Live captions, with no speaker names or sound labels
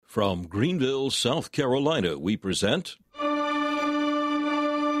From Greenville, South Carolina, we present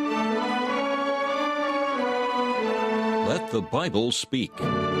Let the Bible Speak.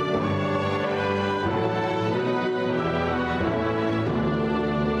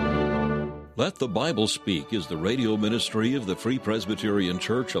 Let the Bible Speak is the radio ministry of the Free Presbyterian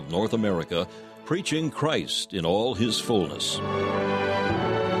Church of North America, preaching Christ in all his fullness.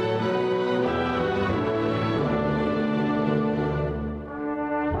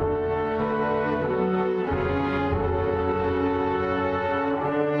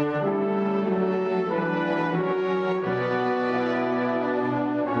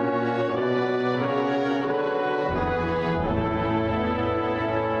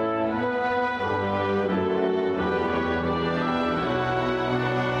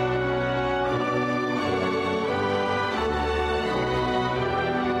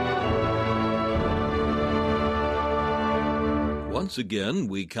 Once again,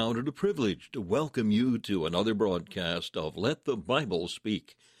 we count it a privilege to welcome you to another broadcast of Let the Bible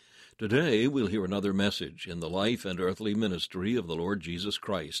Speak. Today, we'll hear another message in the life and earthly ministry of the Lord Jesus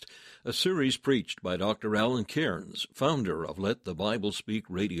Christ, a series preached by Dr. Alan Cairns, founder of Let the Bible Speak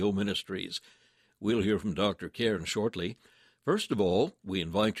Radio Ministries. We'll hear from Dr. Cairns shortly. First of all, we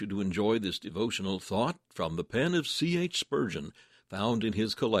invite you to enjoy this devotional thought from the pen of C.H. Spurgeon, found in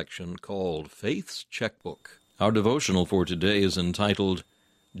his collection called Faith's Checkbook. Our devotional for today is entitled,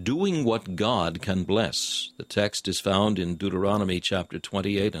 Doing What God Can Bless. The text is found in Deuteronomy chapter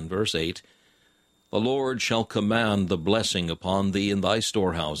 28 and verse 8. The Lord shall command the blessing upon thee in thy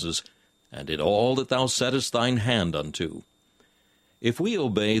storehouses, and in all that thou settest thine hand unto. If we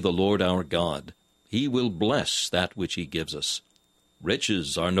obey the Lord our God, he will bless that which he gives us.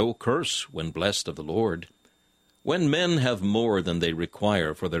 Riches are no curse when blessed of the Lord. When men have more than they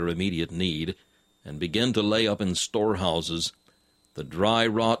require for their immediate need, and begin to lay up in storehouses, the dry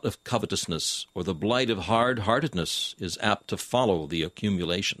rot of covetousness or the blight of hard-heartedness is apt to follow the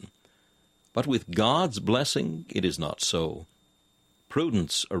accumulation. But with God's blessing it is not so.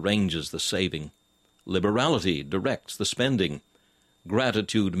 Prudence arranges the saving. Liberality directs the spending.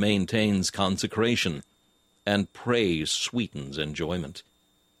 Gratitude maintains consecration. And praise sweetens enjoyment.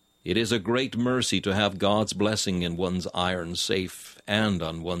 It is a great mercy to have God's blessing in one's iron safe and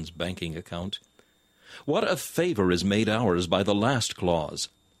on one's banking account. What a favor is made ours by the last clause,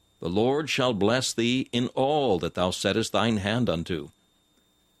 The Lord shall bless thee in all that thou settest thine hand unto.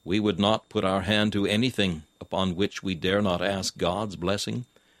 We would not put our hand to anything upon which we dare not ask God's blessing,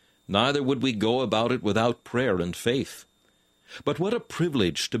 neither would we go about it without prayer and faith. But what a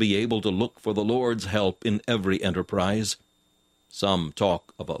privilege to be able to look for the Lord's help in every enterprise. Some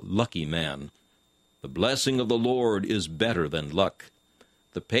talk of a lucky man. The blessing of the Lord is better than luck.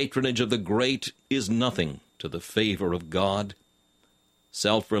 The patronage of the great is nothing to the favor of God.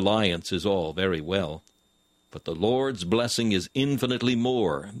 Self-reliance is all very well, but the Lord's blessing is infinitely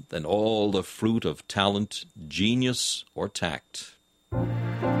more than all the fruit of talent, genius, or tact.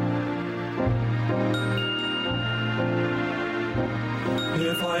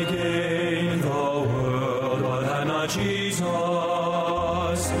 If I gain the world but had not Jesus,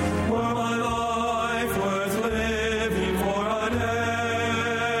 were my life worth living for a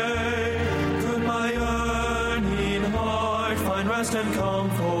day? Could my yearning heart find rest and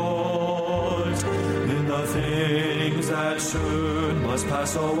comfort in the things that soon must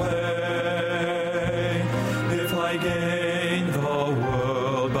pass away? If I gain the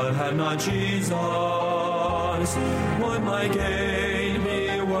world but had not Jesus, would my gain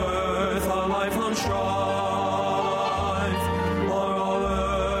be worth a lifelong strife? Are all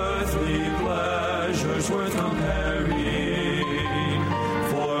earthly pleasures worth comparing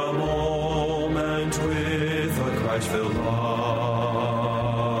for a moment with a Christ-filled life?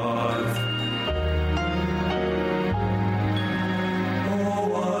 Oh,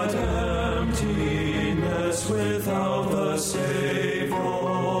 what emptiness without the Savior,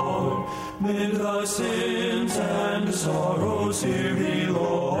 mid the sins and sorrows here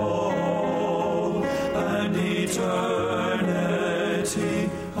below, and eternity,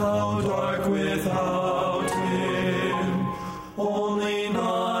 how dark without him, only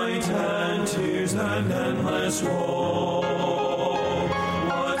night and tears and endless woe.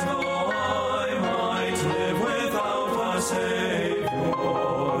 What though I might live without a Savior,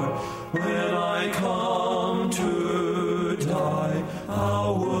 when I come to die,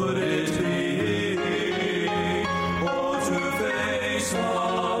 how would it be?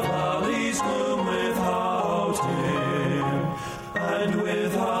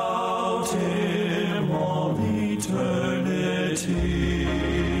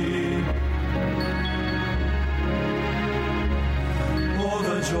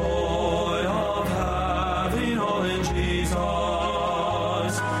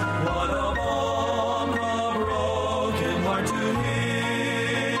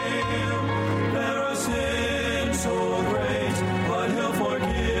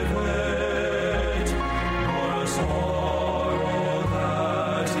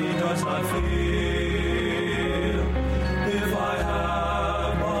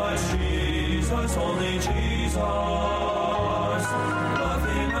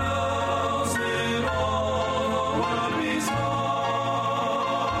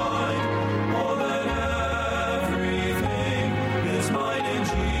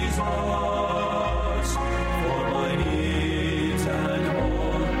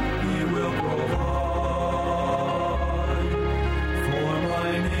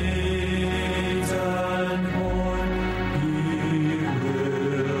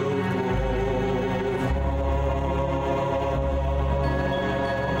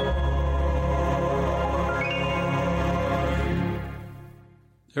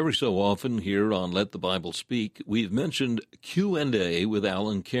 Every so often here on Let the Bible Speak, we've mentioned Q&A with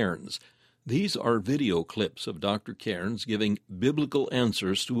Alan Cairns. These are video clips of Dr. Cairns giving biblical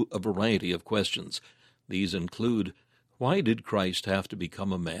answers to a variety of questions. These include, why did Christ have to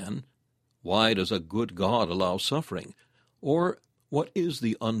become a man? Why does a good God allow suffering? Or, what is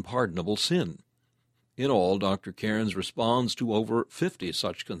the unpardonable sin? In all, Dr. Cairns responds to over 50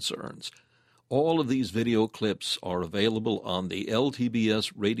 such concerns. All of these video clips are available on the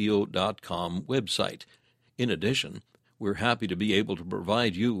ltbsradio.com website. In addition, we're happy to be able to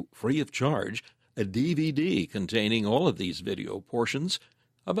provide you, free of charge, a DVD containing all of these video portions,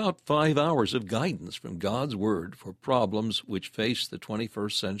 about 5 hours of guidance from God's Word for problems which face the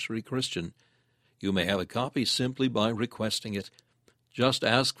 21st century Christian. You may have a copy simply by requesting it. Just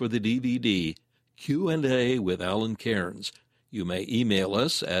ask for the DVD, Q&A with Alan Cairns. You may email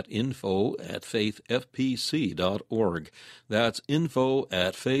us at info@faithfpc.org. That's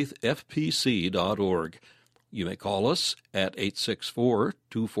info@faithfpc.org. You may call us at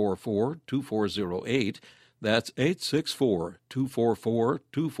 864-244-2408. That's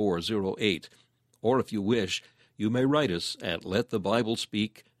 864-244-2408. Or if you wish, you may write us at Let the Bible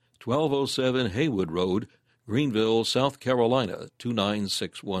Speak, 1207 Haywood Road, Greenville, South Carolina,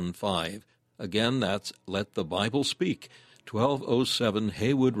 29615. Again, that's Let the Bible Speak, 1207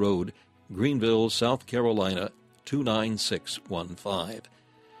 Haywood Road, Greenville, South Carolina, 29615.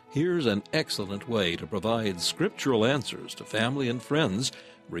 Here's an excellent way to provide scriptural answers to family and friends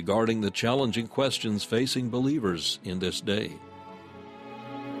regarding the challenging questions facing believers in this day.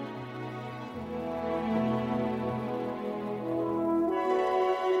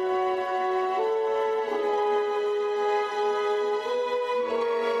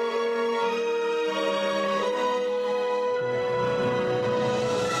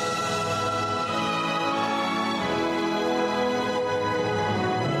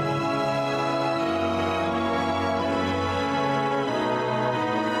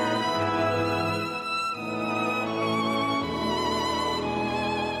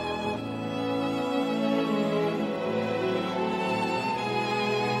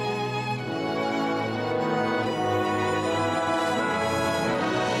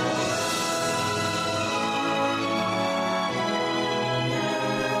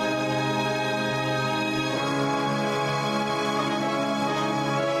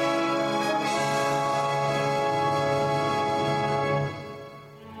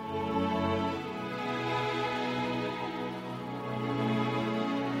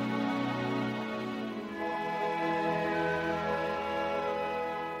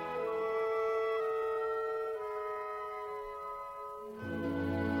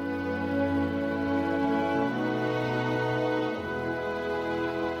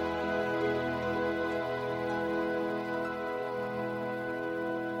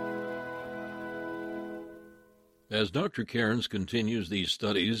 As Dr. Cairns continues these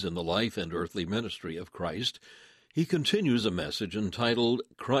studies in the life and earthly ministry of Christ, he continues a message entitled,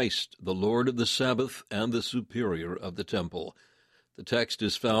 Christ, the Lord of the Sabbath and the Superior of the Temple. The text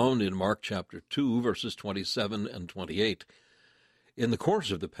is found in Mark chapter 2, verses 27 and 28. In the course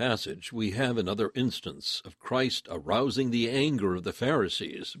of the passage, we have another instance of Christ arousing the anger of the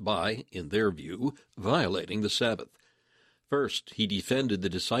Pharisees by, in their view, violating the Sabbath. First, he defended the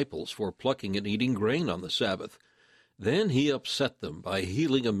disciples for plucking and eating grain on the Sabbath. Then he upset them by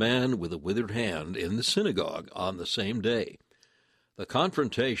healing a man with a withered hand in the synagogue on the same day. The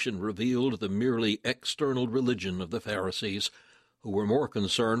confrontation revealed the merely external religion of the Pharisees, who were more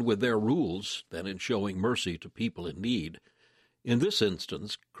concerned with their rules than in showing mercy to people in need. In this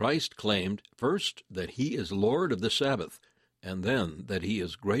instance, Christ claimed first that he is Lord of the Sabbath, and then that he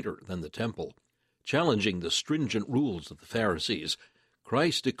is greater than the temple. Challenging the stringent rules of the Pharisees,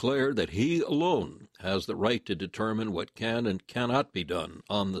 Christ declared that he alone has the right to determine what can and cannot be done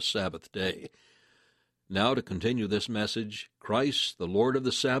on the Sabbath day. Now, to continue this message, Christ, the Lord of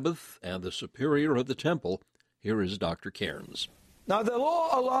the Sabbath and the Superior of the Temple, here is Dr. Cairns. Now, the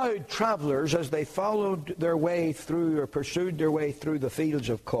law allowed travelers, as they followed their way through or pursued their way through the fields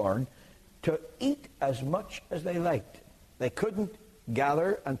of corn, to eat as much as they liked. They couldn't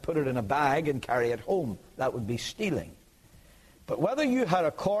gather and put it in a bag and carry it home. That would be stealing. But whether you had a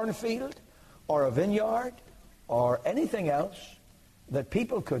cornfield or a vineyard or anything else that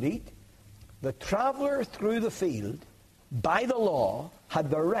people could eat, the traveler through the field, by the law, had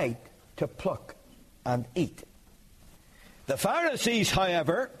the right to pluck and eat. The Pharisees,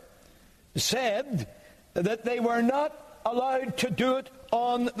 however, said that they were not allowed to do it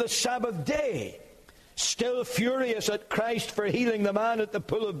on the Sabbath day. Still furious at Christ for healing the man at the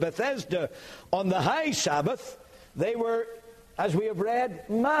pool of Bethesda on the high Sabbath, they were as we have read,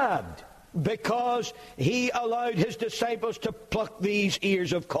 mad, because he allowed his disciples to pluck these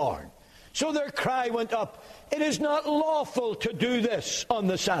ears of corn. So their cry went up, "It is not lawful to do this on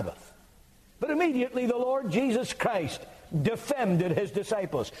the Sabbath." But immediately the Lord Jesus Christ defended his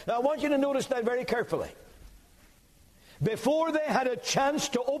disciples. Now I want you to notice that very carefully. Before they had a chance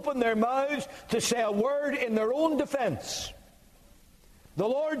to open their mouths to say a word in their own defense, the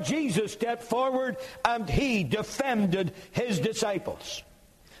Lord Jesus stepped forward and he defended his disciples.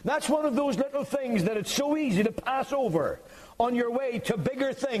 That's one of those little things that it's so easy to pass over on your way to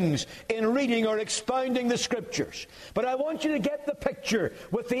bigger things in reading or expounding the Scriptures. But I want you to get the picture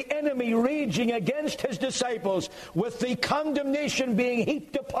with the enemy raging against his disciples, with the condemnation being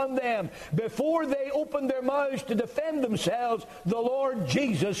heaped upon them. Before they opened their mouths to defend themselves, the Lord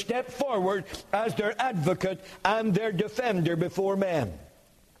Jesus stepped forward as their advocate and their defender before men.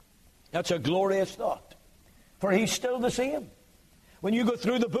 That's a glorious thought, for he's still the same. When you go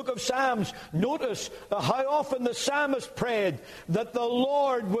through the book of Psalms, notice how often the psalmist prayed that the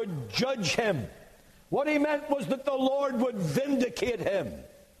Lord would judge him. What he meant was that the Lord would vindicate him,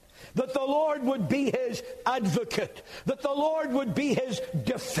 that the Lord would be his advocate, that the Lord would be his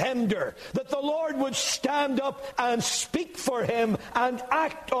defender, that the Lord would stand up and speak for him and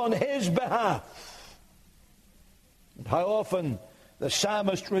act on his behalf. And how often the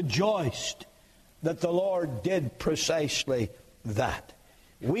psalmist rejoiced that the Lord did precisely that.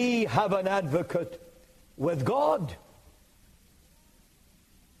 We have an advocate with God,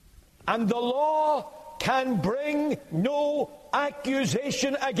 and the law can bring no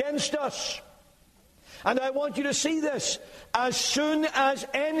accusation against us. And I want you to see this. As soon as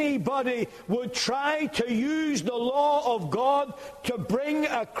anybody would try to use the law of God to bring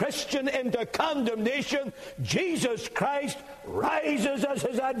a Christian into condemnation, Jesus Christ rises as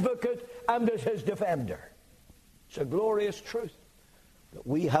his advocate and as his defender. It's a glorious truth that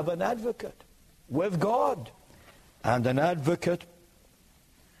we have an advocate with God and an advocate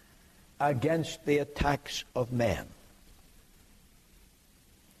against the attacks of men.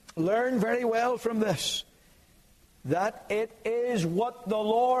 Learn very well from this that it is what the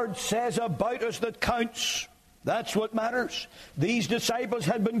Lord says about us that counts. That's what matters. These disciples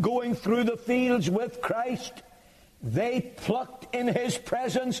had been going through the fields with Christ. They plucked in his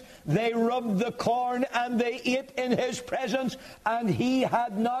presence, they rubbed the corn, and they ate in his presence, and he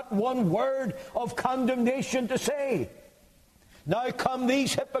had not one word of condemnation to say. Now come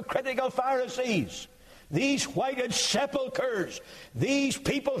these hypocritical Pharisees, these whited sepulchres, these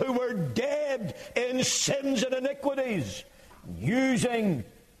people who were dead in sins and iniquities, using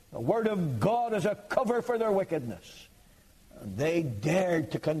the Word of God as a cover for their wickedness. And they dared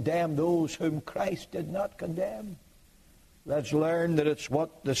to condemn those whom Christ did not condemn. Let's learn that it's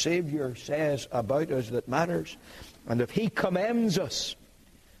what the Savior says about us that matters. And if he commends us,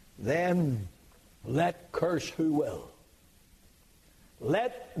 then let curse who will.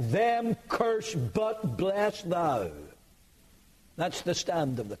 Let them curse, but bless thou. That's the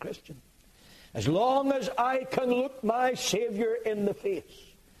stand of the Christian. As long as I can look my Savior in the face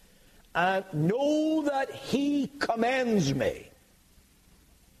and know that he commends me,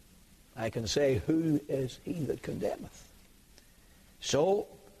 I can say, who is he that condemneth? So,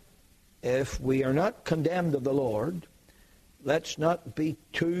 if we are not condemned of the Lord, let's not be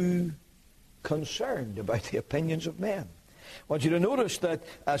too concerned about the opinions of men. I want you to notice that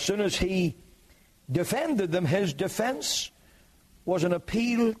as soon as he defended them, his defense was an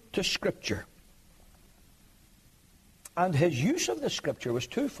appeal to Scripture. And his use of the Scripture was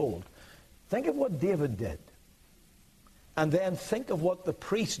twofold. Think of what David did. And then think of what the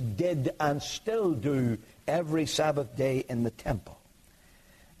priests did and still do every Sabbath day in the temple.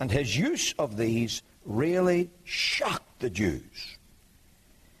 And his use of these really shocked the Jews.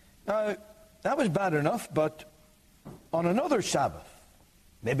 Now, that was bad enough, but on another Sabbath,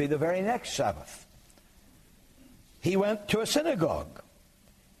 maybe the very next Sabbath, he went to a synagogue.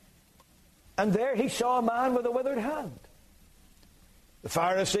 And there he saw a man with a withered hand. The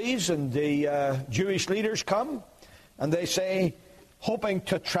Pharisees and the Jewish leaders come, and they say, hoping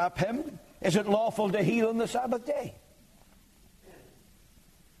to trap him, is it lawful to heal on the Sabbath day?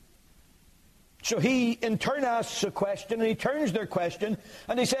 So he in turn asks a question, and he turns their question,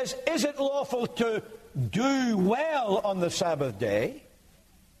 and he says, is it lawful to do well on the Sabbath day?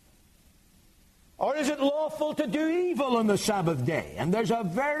 Or is it lawful to do evil on the Sabbath day? And there's a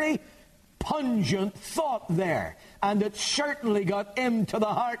very pungent thought there. And it certainly got into the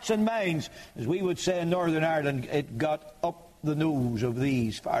hearts and minds. As we would say in Northern Ireland, it got up the nose of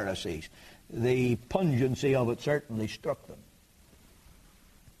these Pharisees. The pungency of it certainly struck them.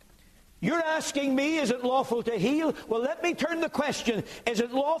 You're asking me, is it lawful to heal? Well, let me turn the question. Is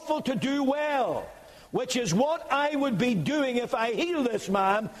it lawful to do well? Which is what I would be doing if I heal this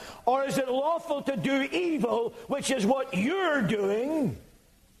man. Or is it lawful to do evil, which is what you're doing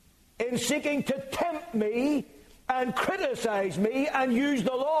in seeking to tempt me and criticize me and use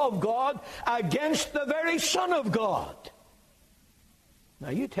the law of God against the very Son of God? Now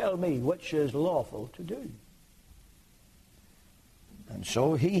you tell me which is lawful to do. And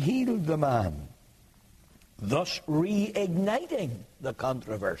so he healed the man, thus reigniting the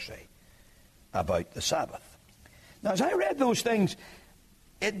controversy about the Sabbath. Now, as I read those things,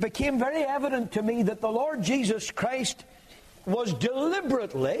 it became very evident to me that the Lord Jesus Christ was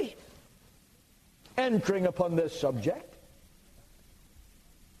deliberately entering upon this subject.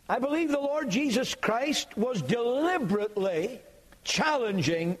 I believe the Lord Jesus Christ was deliberately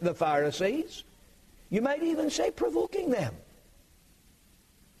challenging the Pharisees. You might even say provoking them.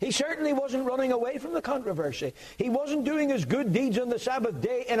 He certainly wasn't running away from the controversy. He wasn't doing his good deeds on the Sabbath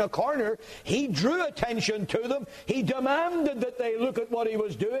day in a corner. He drew attention to them. He demanded that they look at what he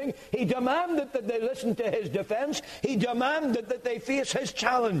was doing. He demanded that they listen to his defense. He demanded that they face his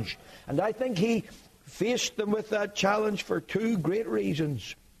challenge. And I think he faced them with that challenge for two great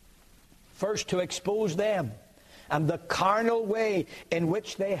reasons. First, to expose them and the carnal way in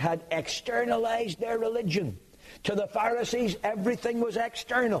which they had externalized their religion. To the Pharisees, everything was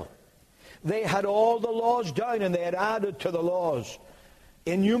external. They had all the laws down, and they had added to the laws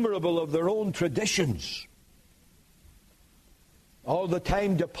innumerable of their own traditions. All the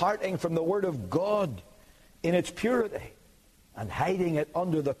time departing from the Word of God in its purity and hiding it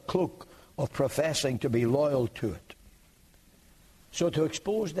under the cloak of professing to be loyal to it. So to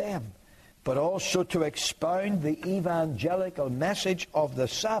expose them, but also to expound the evangelical message of the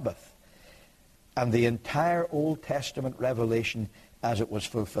Sabbath and the entire Old Testament revelation as it was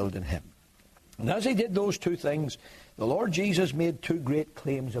fulfilled in him. And as he did those two things, the Lord Jesus made two great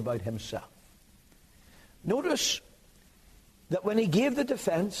claims about himself. Notice that when he gave the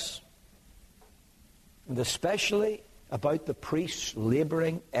defense, and especially about the priests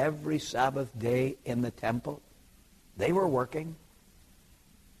laboring every Sabbath day in the temple, they were working.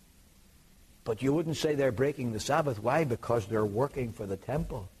 But you wouldn't say they're breaking the Sabbath. Why? Because they're working for the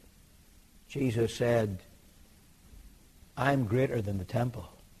temple. Jesus said, I'm greater than the temple.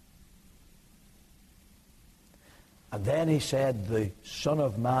 And then he said, the Son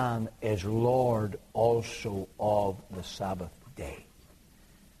of Man is Lord also of the Sabbath day.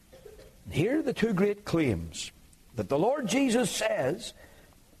 And here are the two great claims that the Lord Jesus says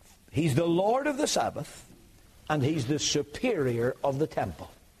he's the Lord of the Sabbath and he's the superior of the temple.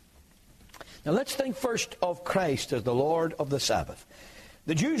 Now let's think first of Christ as the Lord of the Sabbath.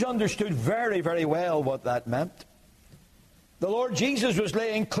 The Jews understood very, very well what that meant. The Lord Jesus was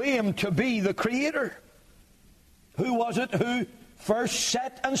laying claim to be the Creator. Who was it who first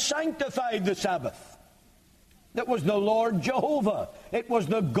set and sanctified the Sabbath? It was the Lord Jehovah. It was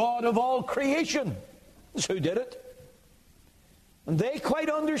the God of all creation. That's who did it. And they quite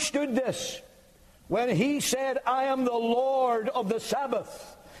understood this. When he said, I am the Lord of the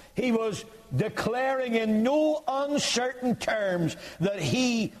Sabbath, he was declaring in no uncertain terms that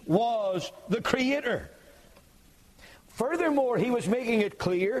he was the Creator. Furthermore, he was making it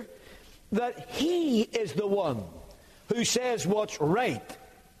clear that he is the one who says what's right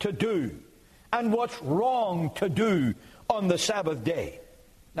to do and what's wrong to do on the Sabbath day.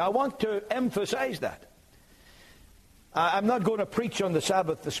 Now, I want to emphasize that. I'm not going to preach on the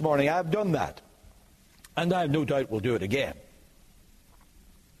Sabbath this morning. I've done that. And I have no doubt we'll do it again.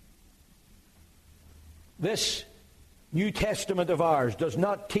 This New Testament of ours does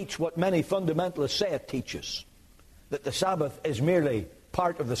not teach what many fundamentalists say it teaches, that the Sabbath is merely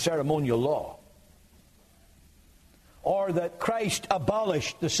part of the ceremonial law, or that Christ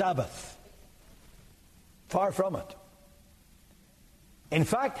abolished the Sabbath. Far from it. In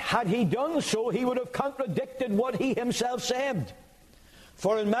fact, had he done so, he would have contradicted what he himself said.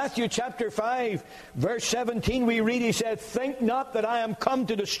 For in Matthew chapter 5, verse 17, we read, he said, think not that I am come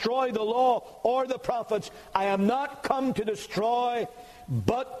to destroy the law or the prophets. I am not come to destroy,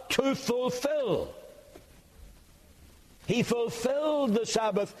 but to fulfill. He fulfilled the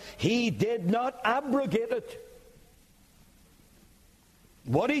Sabbath. He did not abrogate it.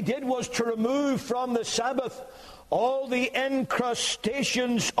 What he did was to remove from the Sabbath all the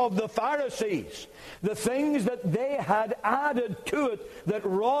incrustations of the Pharisees, the things that they had added to it that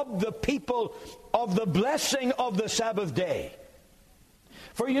robbed the people of the blessing of the Sabbath day.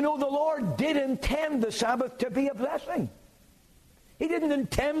 For you know, the Lord did intend the Sabbath to be a blessing. He didn't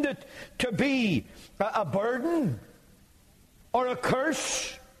intend it to be a burden or a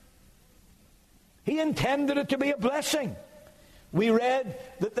curse He intended it to be a blessing. We read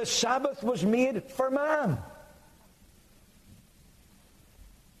that the Sabbath was made for man.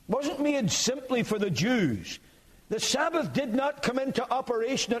 It wasn't made simply for the Jews. The Sabbath did not come into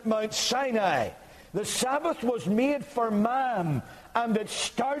operation at Mount Sinai. The Sabbath was made for man, and it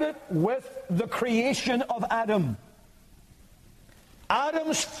started with the creation of Adam.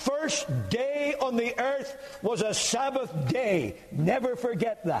 Adam's first day on the earth was a Sabbath day. Never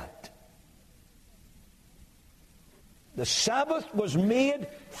forget that. The Sabbath was made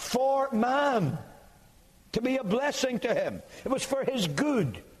for man, to be a blessing to him. It was for his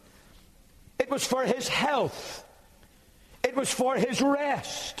good. It was for his health. It was for his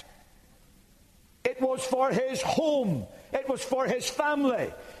rest. It was for his home. It was for his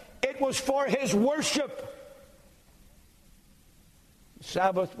family. It was for his worship. The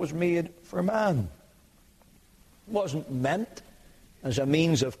Sabbath was made for man. It wasn't meant as a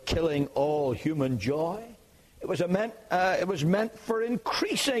means of killing all human joy. It was meant for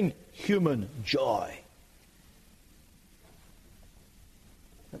increasing human joy.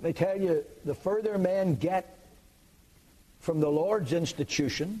 Let me tell you, the further men get from the Lord's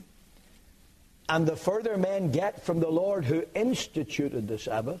institution, and the further men get from the Lord who instituted the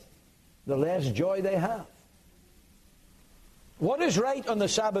Sabbath, the less joy they have. What is right on the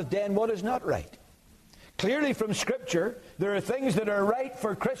Sabbath day and what is not right? Clearly from Scripture, there are things that are right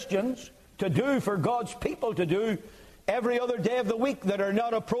for Christians to do, for God's people to do, every other day of the week that are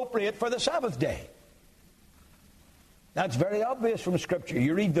not appropriate for the Sabbath day. That's very obvious from Scripture.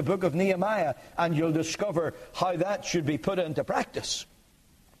 You read the book of Nehemiah and you'll discover how that should be put into practice.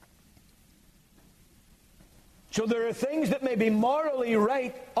 So there are things that may be morally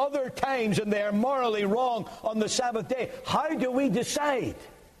right other times and they are morally wrong on the Sabbath day. How do we decide?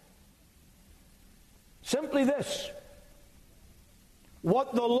 Simply this.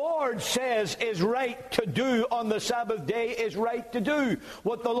 What the Lord says is right to do on the Sabbath day is right to do.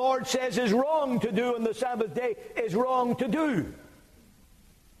 What the Lord says is wrong to do on the Sabbath day is wrong to do.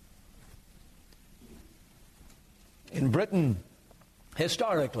 In Britain,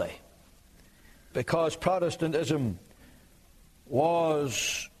 historically, because Protestantism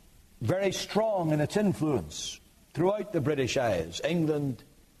was very strong in its influence throughout the British Isles, England,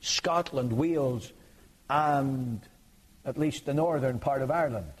 Scotland, Wales, and at least the northern part of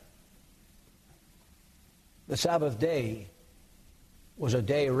Ireland, the Sabbath day was a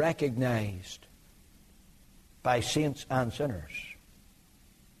day recognized by saints and sinners,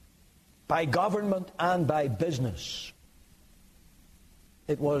 by government and by business.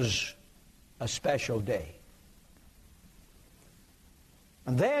 It was a special day.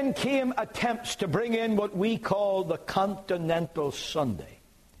 And then came attempts to bring in what we call the Continental Sunday.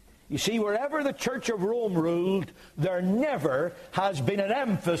 You see, wherever the Church of Rome ruled, there never has been an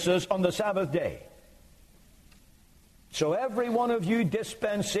emphasis on the Sabbath day. So every one of you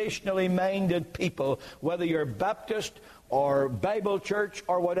dispensationally minded people, whether you're Baptist or Bible church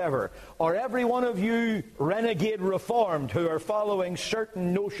or whatever, or every one of you renegade Reformed who are following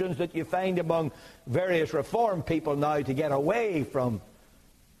certain notions that you find among various Reformed people now to get away from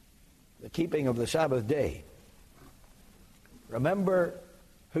the keeping of the Sabbath day, remember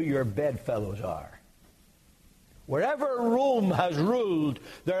who your bedfellows are. Wherever Rome has ruled,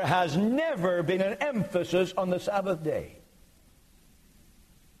 there has never been an emphasis on the Sabbath day.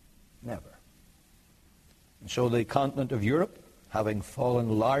 Never. And so the continent of Europe, having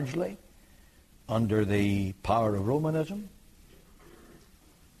fallen largely under the power of Romanism,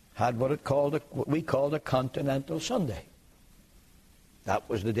 had what we called a Continental Sunday. That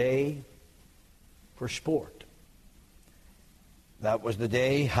was the day for sport. That was the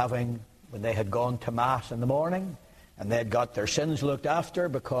day when they had gone to Mass in the morning and they had got their sins looked after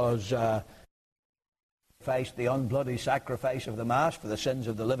because the unbloody sacrifice of the Mass for the sins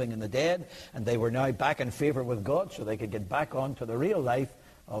of the living and the dead, and they were now back in favor with God so they could get back on to the real life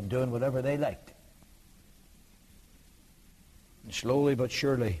of doing whatever they liked. And slowly but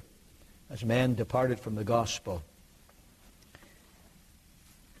surely, as men departed from the gospel,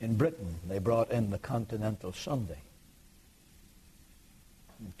 in Britain they brought in the Continental Sunday.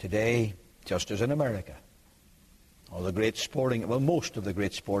 Today, just as in America, most of the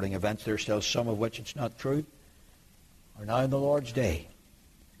great sporting events, there's still some of which it's not true, are now in the Lord's day.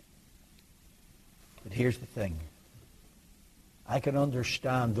 But here's the thing. I can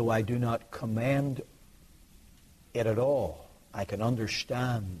understand, though I do not commend it at all, I can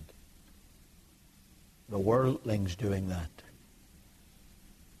understand the worldlings doing that.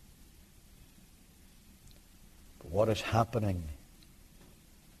 But what is happening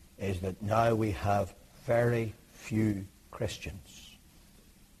is that now we have very few Christians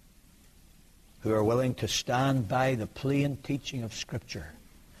who are willing to stand by the plain teaching of Scripture,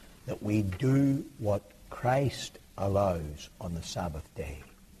 that we do what Christ allows on the Sabbath day,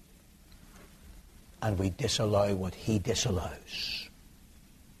 and we disallow what he disallows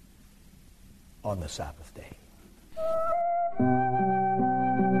on the Sabbath day.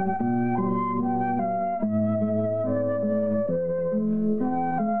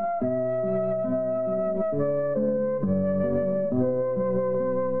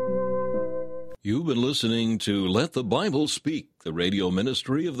 You've been listening to Let the Bible Speak, the radio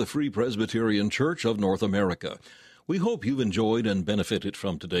ministry of the Free Presbyterian Church of North America. We hope you've enjoyed and benefited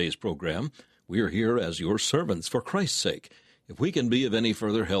from today's program. We are here as your servants for Christ's sake. If we can be of any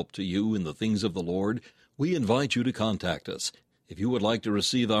further help to you in the things of the Lord, we invite you to contact us. If you would like to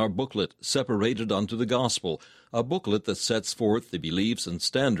receive our booklet, Separated unto the Gospel, a booklet that sets forth the beliefs and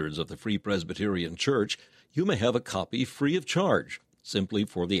standards of the Free Presbyterian Church, you may have a copy free of charge, simply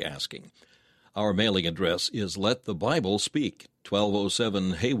for the asking. Our mailing address is Let the Bible Speak,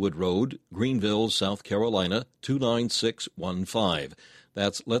 1207 Haywood Road, Greenville, South Carolina, 29615.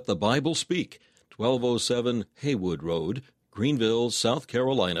 That's Let the Bible Speak, 1207 Haywood Road, Greenville, South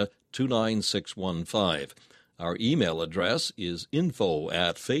Carolina, 29615. Our email address is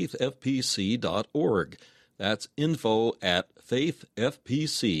info@faithfpc.org. That's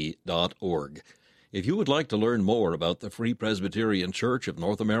info@faithfpc.org. If you would like to learn more about the Free Presbyterian Church of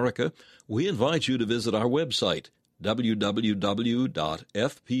North America, we invite you to visit our website,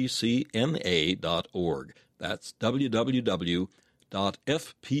 www.fpcna.org. That's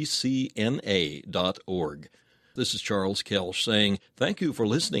www.fpcna.org. This is Charles Kelch saying thank you for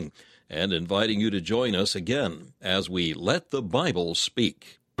listening and inviting you to join us again as we Let the Bible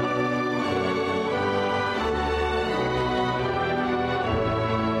Speak.